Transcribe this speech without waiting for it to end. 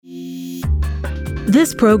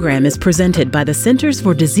This program is presented by the Centers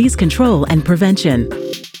for Disease Control and Prevention.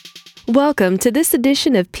 Welcome to this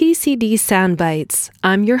edition of PCD Soundbites.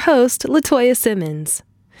 I'm your host, Latoya Simmons.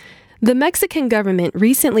 The Mexican government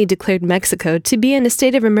recently declared Mexico to be in a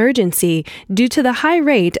state of emergency due to the high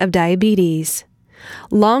rate of diabetes.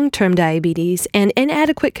 Long-term diabetes and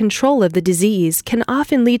inadequate control of the disease can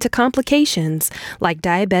often lead to complications like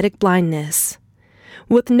diabetic blindness.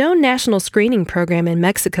 With no national screening program in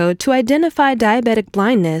Mexico to identify diabetic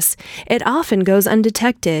blindness, it often goes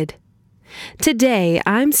undetected. Today,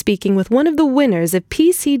 I'm speaking with one of the winners of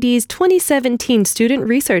PCD's 2017 Student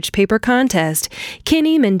Research Paper Contest,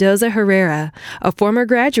 Kenny Mendoza Herrera, a former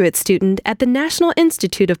graduate student at the National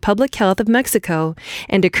Institute of Public Health of Mexico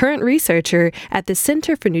and a current researcher at the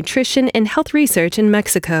Center for Nutrition and Health Research in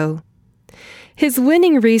Mexico. His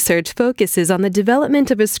winning research focuses on the development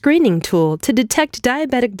of a screening tool to detect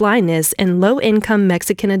diabetic blindness in low-income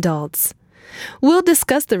Mexican adults. We'll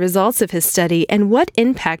discuss the results of his study and what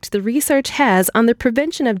impact the research has on the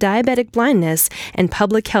prevention of diabetic blindness and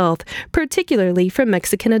public health, particularly for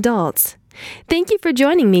Mexican adults. Thank you for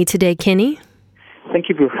joining me today, Kenny. Thank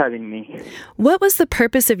you for having me. What was the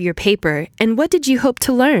purpose of your paper, and what did you hope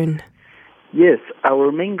to learn? Yes,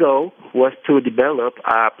 our main goal was to develop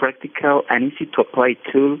a practical and easy-to-apply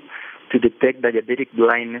tool to detect diabetic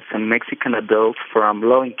blindness in Mexican adults from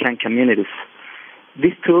low-income communities.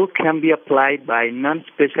 This tool can be applied by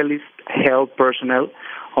non-specialist health personnel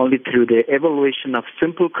only through the evaluation of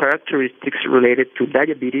simple characteristics related to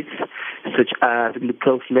diabetes, such as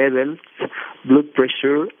glucose levels, blood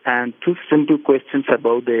pressure, and two simple questions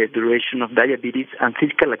about the duration of diabetes and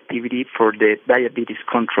physical activity for the diabetes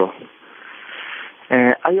control.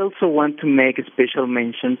 I also want to make a special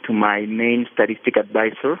mention to my main statistic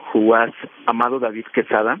advisor, who was Amado David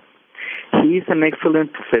Quesada. He is an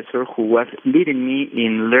excellent professor who was leading me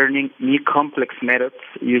in learning new complex methods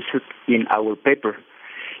used in our paper.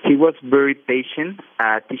 He was very patient,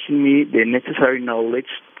 teaching me the necessary knowledge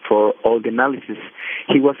for all the analysis.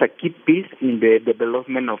 He was a key piece in the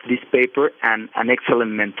development of this paper and an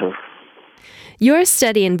excellent mentor. Your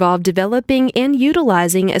study involved developing and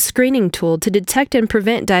utilizing a screening tool to detect and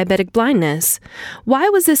prevent diabetic blindness. Why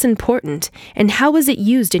was this important, and how was it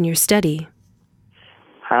used in your study?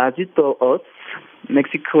 As you told us,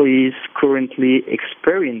 Mexico is currently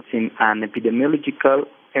experiencing an epidemiological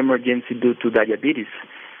emergency due to diabetes.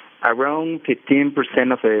 Around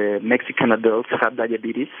 15% of Mexican adults have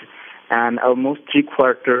diabetes, and almost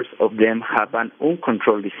 3/4 of them have an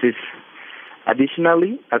uncontrolled disease.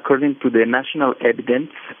 Additionally, according to the national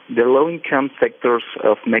evidence, the low-income sectors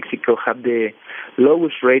of Mexico have the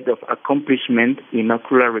lowest rate of accomplishment in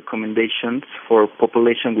ocular recommendations for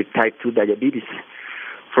population with type 2 diabetes.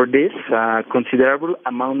 For this, a considerable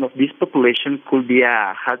amount of this population could be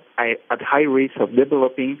at high risk of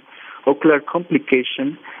developing ocular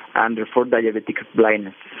complication and therefore diabetic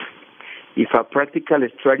blindness. If a practical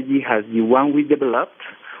strategy as the one we developed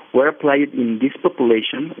were applied in this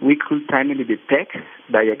population, we could timely detect,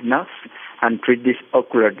 diagnose, and treat this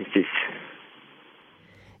ocular disease.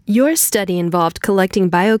 Your study involved collecting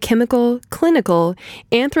biochemical, clinical,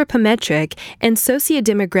 anthropometric, and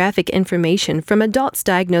sociodemographic information from adults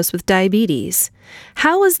diagnosed with diabetes.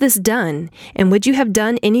 How was this done, and would you have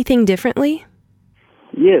done anything differently?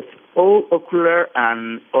 Yes, all ocular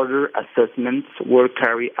and other assessments were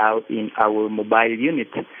carried out in our mobile unit,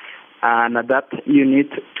 an adapted unit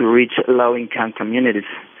to reach low-income communities.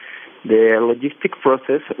 The logistic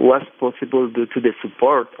process was possible due to the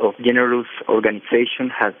support of generous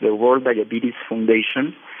organizations as the World Diabetes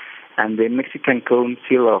Foundation and the Mexican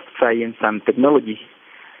Council of Science and Technology.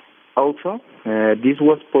 Also, this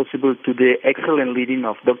was possible to the excellent leading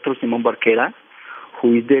of Dr. Simón Barquera,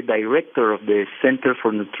 who is the director of the Center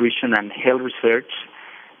for Nutrition and Health Research,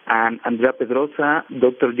 and Andrea Pedrosa,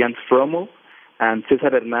 Dr. Jans Fromo, and Cesar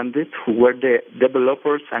Hernandez, who were the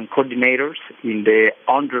developers and coordinators in the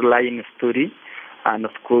underlying study, and of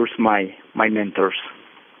course my mentors.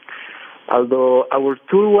 Although our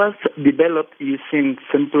tool was developed using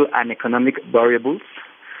simple and economic variables,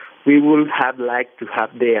 we would have liked to have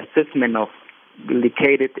the assessment of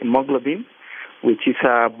glycated hemoglobin, which is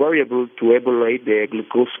a variable to evaluate the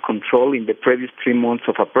glucose control in the previous 3 months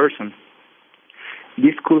of a person.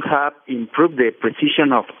 This could have improved the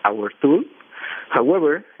precision of our tool.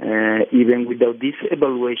 However, even without this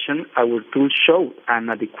evaluation, our tool showed an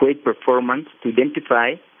adequate performance to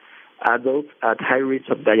identify adults at high risk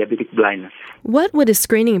of diabetic blindness. What would a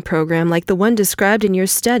screening program like the one described in your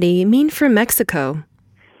study mean for Mexico?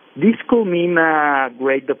 This could mean a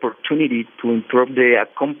great opportunity to improve the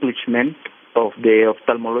accomplishment of the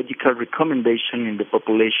ophthalmological recommendation in the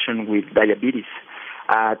population with diabetes,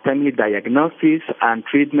 timely diagnosis and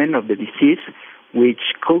treatment of the disease, which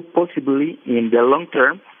could possibly, in the long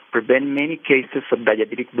term, prevent many cases of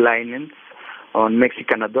diabetic blindness on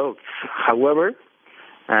Mexican adults. However,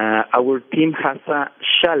 our team has a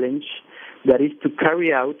challenge that is to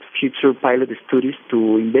carry out future pilot studies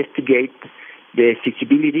to investigate the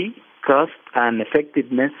feasibility, cost, and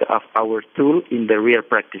effectiveness of our tool in the real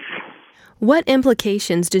practice. What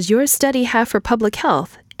implications does your study have for public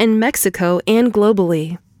health in Mexico and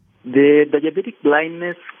globally? The diabetic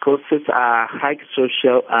blindness causes a high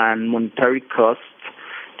social and monetary cost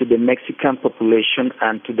to the Mexican population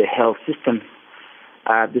and to the health system.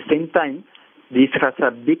 At the same time, this has a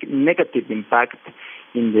big negative impact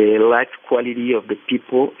in the life quality of the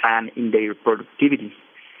people and in their productivity.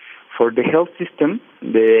 For the health system,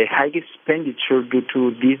 the high expenditure due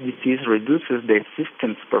to this disease reduces the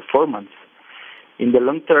system's performance. In the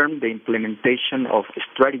long term, the implementation of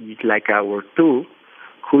strategies like our tool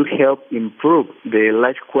could help improve the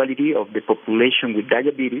life quality of the population with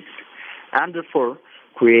diabetes and therefore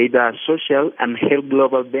create a social and health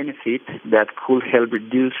global benefit that could help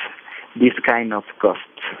reduce this kind of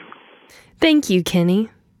costs. Thank you, Kenny.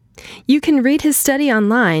 You can read his study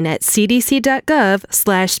online at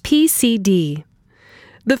cdc.gov/PCD.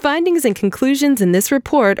 The findings and conclusions in this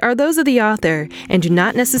report are those of the author and do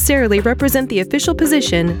not necessarily represent the official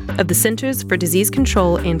position of the Centers for Disease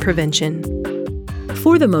Control and Prevention.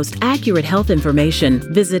 For the most accurate health information,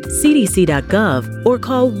 visit cdc.gov or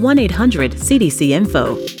call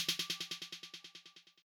 1-800-CDC-INFO.